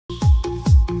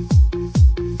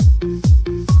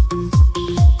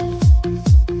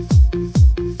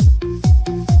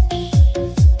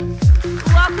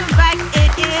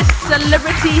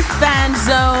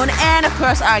Fanzone, and of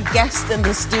course our guest in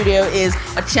the studio is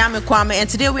Okyeame Kwame, and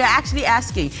today we are actually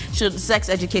asking, should sex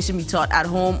education be taught at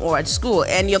home or at school?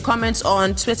 And your comments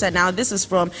on Twitter now, this is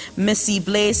from Missy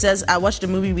Blaze, says, I watched a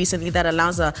movie recently that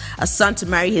allows a son to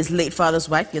marry his late father's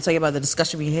wife. You're talking about the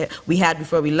discussion we had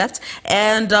before we left.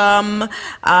 And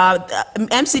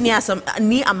MC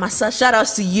Ni Amasa, shout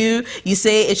outs to you. You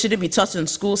say it shouldn't be taught in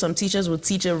school. Some teachers will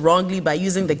teach it wrongly by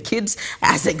using the kids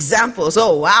as examples.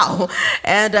 Oh wow.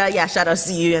 And yeah, shout out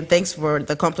to you and thanks for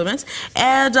the compliments.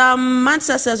 And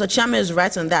Mansa says Okyeame is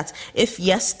right on that. If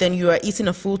yes, then you are eating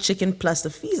a full chicken plus the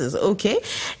feces. Okay.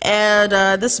 And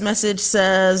this message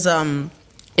says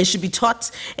it should be taught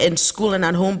in school and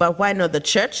at home, but why not the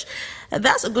church?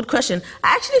 That's a good question.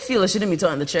 I actually feel it shouldn't be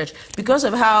taught in the church because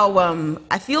of how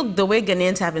I feel the way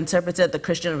Ghanaians have interpreted the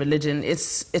Christian religion.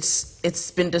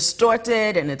 It's been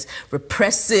distorted and it's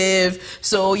repressive.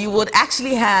 So you would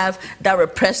actually have that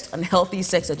repressed, unhealthy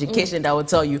sex education that would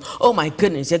tell you, oh my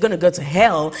goodness, you're going to go to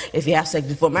hell if you have sex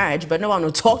before marriage, but no one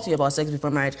will talk to you about sex before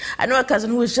marriage. I know a cousin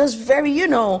who is just very, you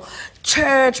know,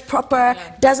 church proper,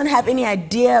 doesn't have any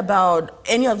idea about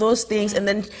any of those things. And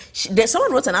then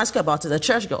someone wrote an article about it, a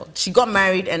church girl. She got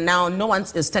married and now no one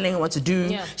is telling her what to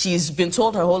do. She's been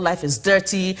told her whole life is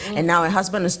dirty and now her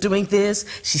husband is doing this.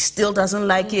 She still doesn't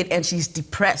like it and she's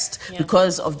depressed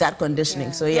because of that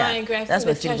conditioning. So yeah, I agree. that's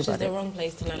what I think church about is the wrong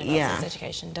place to learn about sex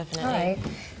education, definitely. All right.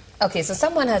 Okay, so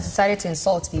someone has decided to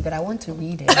insult me, but I want to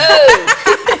read it.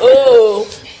 Oh.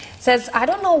 Says, I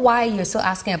don't know why you're still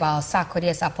asking about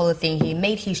Sarkodie's Apollo thing. He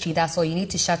made history, that's all. You need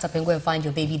to shut up and go and find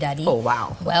your baby daddy. Oh,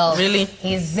 wow. Well, really?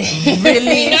 He's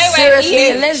really? You know,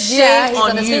 seriously, he's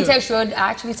on the Syntax Road.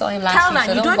 I actually saw him last week,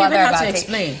 so you don't don't even bother have to about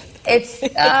explain. It's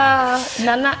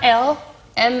Nana L.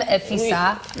 M.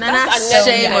 Efisa. Nana,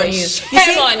 shame on you.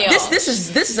 Shame on you. This is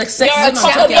a sexy woman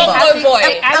talking about. A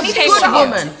good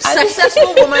woman,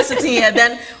 successful woman sitting here.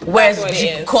 Then where's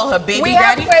she call her baby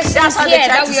daddy? That's how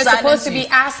that we are supposed to be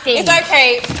asking. It's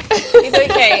okay. It's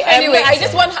okay. Anyway, I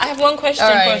have one question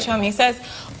for Okyeame. He says,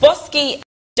 Boski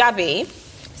Jabi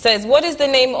says, what is the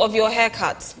name of your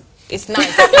haircut? It's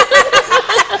nice.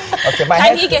 Okay,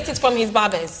 Can he get it from his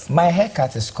barbers? My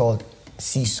haircut is called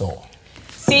seesaw.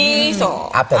 Seesaw.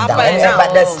 Up and down.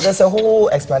 But there's a whole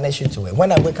explanation to it.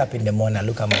 When I wake up in the morning, I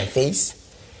look at my face,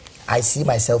 I see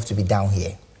myself to be down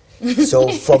here. So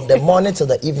from the morning till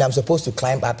the evening, I'm supposed to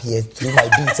climb up here through my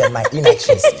deeds and my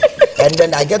inactions. And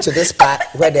then I get to this part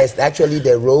where there's actually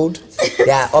the road,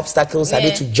 there are obstacles, I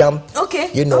need to jump. Okay.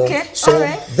 You know. So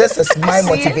this is my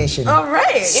motivation. All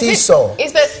right. Is Seesaw.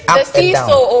 the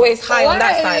seesaw always high on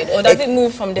that side, or does it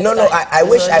move from this side? No, I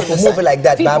wish I could move it like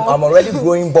that, but I'm already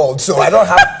growing bald, so I don't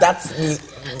have that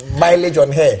mileage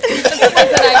on hair.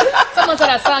 Someone said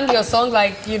I sang your song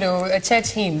like, you know, a church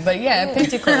hymn, but yeah,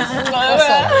 Pentecost.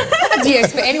 What do you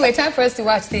expect? Anyway, time for us to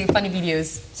watch the funny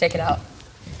videos. Check it out.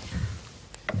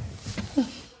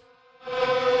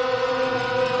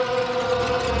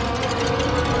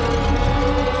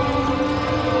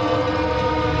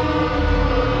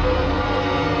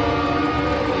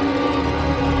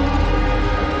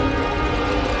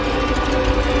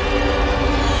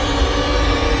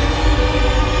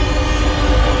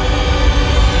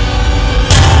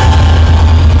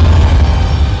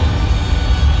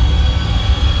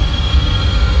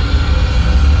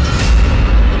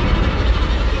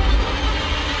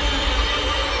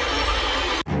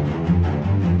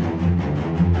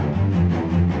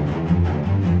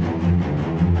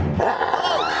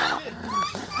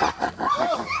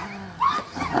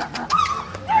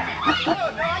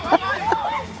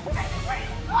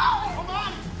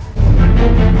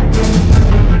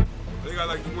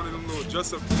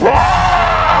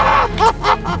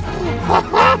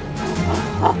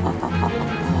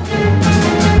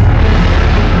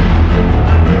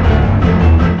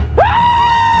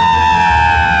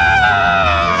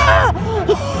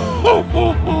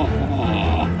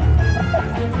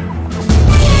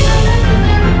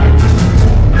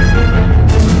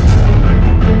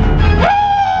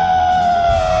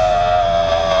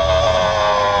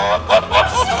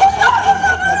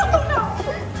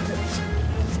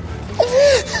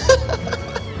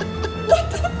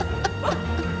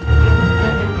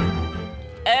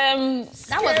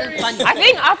 I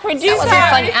think our producer... That wasn't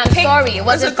funny. I'm sorry. It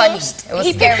wasn't funny. It was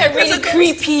he picked a really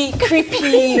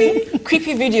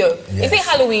creepy video. Is it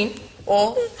Halloween?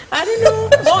 Or... I don't know.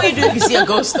 What will you do if you see a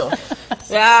ghost though?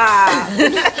 Yeah.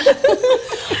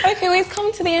 Okay, we've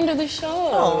come to the end of the show.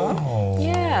 Oh.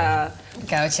 Yeah.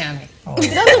 Go, Okyeame. He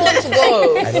doesn't want to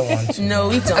go. I don't want to. No,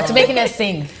 we don't. After making us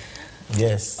sing.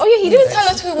 Yes. Oh yeah, he didn't tell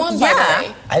us who won.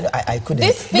 Yeah. By the way. I couldn't.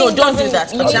 This thing No, don't do doesn't-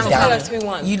 that. You need to Okyeame tell Kwame. us who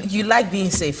won. You like being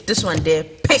safe. This one there.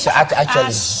 Pick. So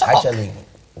actually,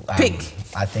 Pick.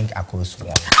 I think Akos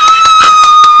won.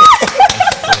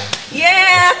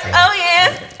 Yeah. Oh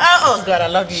yeah. Oh God, I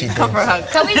love you. Come for a hug.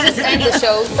 Can we just end the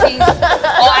show, please?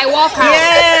 Or I walk out.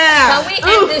 Yeah. Can we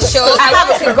end the show? I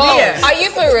want to go. Are you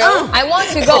for real? I want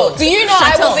to go. Do you know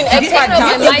I was in X Factor?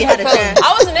 You had a chance.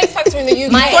 I was in X Factor in the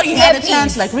UK. You thought you had a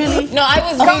chance? Like really? No, I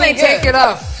was Come really and take good. it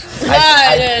off. No.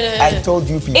 I told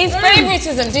you people. It's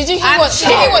favoritism. Did you hear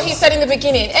what he said in the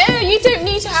beginning? You don't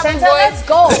need to have a Santa, voice. let's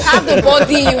go. You have the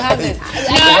body, you have it.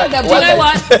 No, you know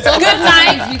what? Good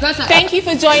night. Thank you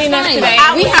for joining us today.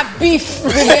 We have beef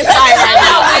with this guy right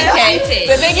now. Okay.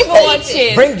 So thank you for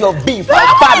watching. Bring your beef.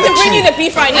 I'm going to bring you the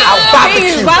beef right now. I'll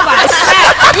barbecue. Bye bye.